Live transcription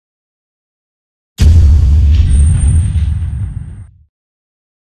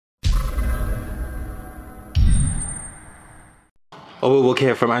We're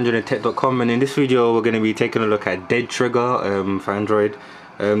here from AndroidTech.com, and in this video we're going to be taking a look at Dead Trigger for Android.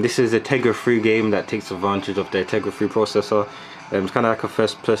 This is a Tegra 3 game that takes advantage of the Tegra 3 processor. It's kind of like a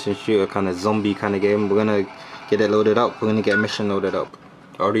first person shooter, kind of zombie kind of game. We're going to get it loaded up, we're going to get a mission loaded up.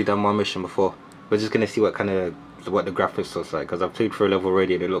 I've already done one mission before. We're just going to see what the graphics looks like, because I've played through a level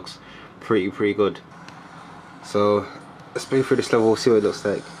already and it looks pretty good. So let's play through this level, see what it looks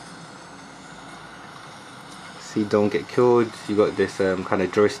like. See, don't get killed. You got this kind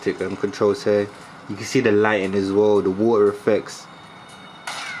of joystick controls here. You can see the lighting as well, the water effects.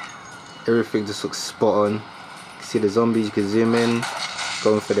 Everything just looks spot on. You can see the zombies, you can zoom in,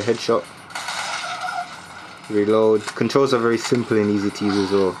 going for the headshot. Reload. Controls are very simple and easy to use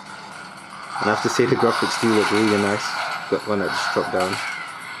as well. And I have to say the graphics do look really nice. Got one that just dropped down.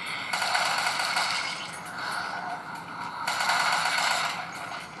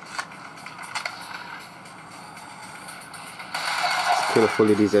 Kill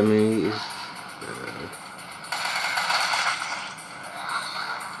full of these enemies.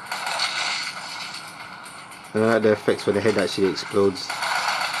 And I like the effects when the head actually explodes.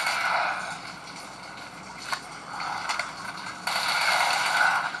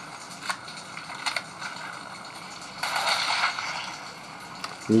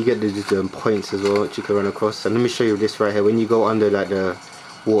 And you get these points as well, which you can run across. And let me show you this right here. When you go under like the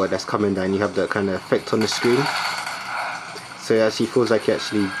water that's coming down, you have that kind of effect on the screen. So it actually feels like you're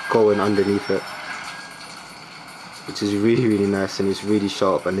actually going underneath it, which is really nice, and it's really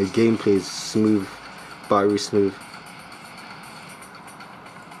sharp, and the gameplay is smooth, buttery smooth.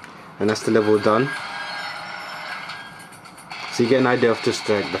 And that's the level done. So you get an idea of just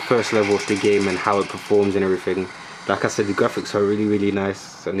the first level of the game and how it performs and everything. Like I said, the graphics are really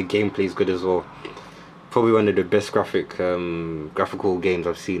nice, and the gameplay is good as well. Probably one of the best graphical games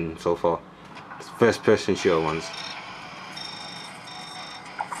I've seen so far. It's first person shooter ones.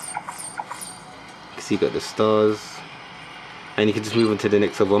 You got the stars, and you can just move on to the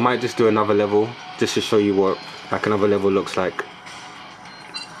next level. I might just do another level just to show you what like another level looks like.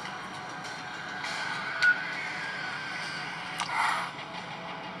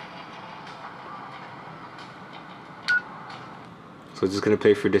 So just gonna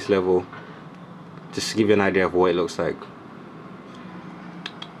play through this level just to give you an idea of what it looks like.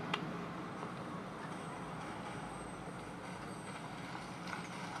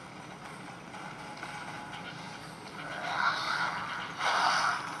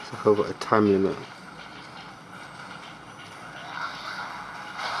 I've got a time limit.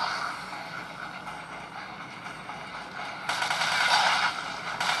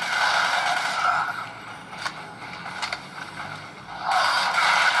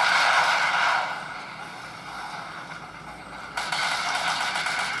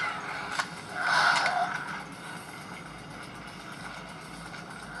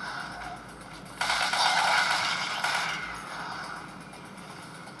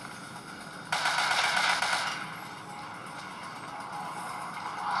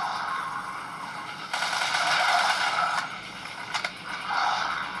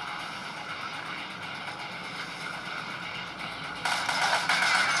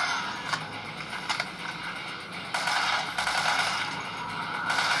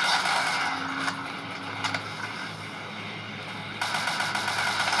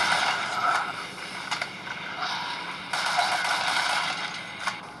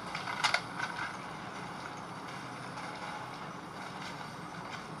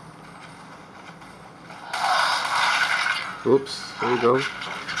 Oops, there you go.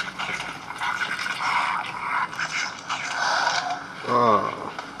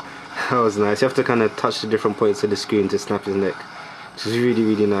 Oh, that was nice. You have to kind of touch the different points of the screen to snap his neck, which is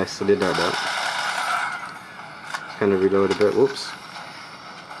really nice. I did like that. Kind of reload a bit. Whoops.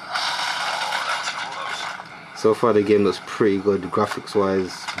 So far the game looks pretty good, graphics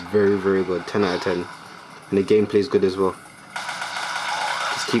wise, very good, 10 out of 10. And the gameplay is good as well.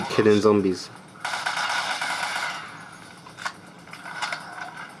 Just keep killing zombies.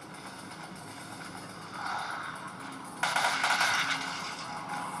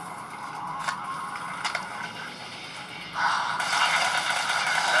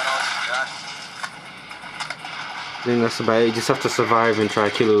 I think that's about it. You just have to survive and try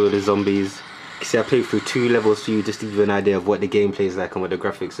to kill all of the zombies. You see, I played through 2 levels for you just to give you an idea of what the gameplay is like and what the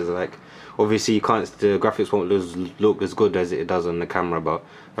graphics is like. Obviously, the graphics won't look as good as it does on the camera, but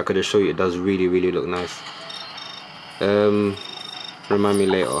I could assure you it does really look nice. Remind me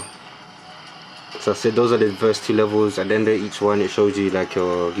later. So I said those are the first 2 levels. At the end of each one, it shows you like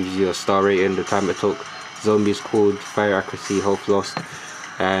gives you a star rating, the time it took, zombies killed, fire accuracy, health lost,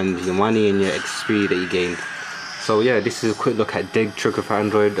 and your money and your XP that you gained. So yeah, this is a quick look at Dead Trigger for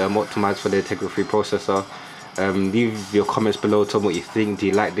Android, optimized for the Tegra 3 processor. Leave your comments below, tell me what you think. Do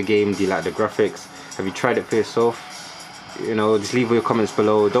you like the game? Do you like the graphics? Have you tried it for yourself? You know, just leave your comments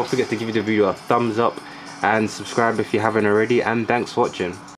below. Don't forget to give the video a thumbs up and subscribe if you haven't already, and thanks for watching.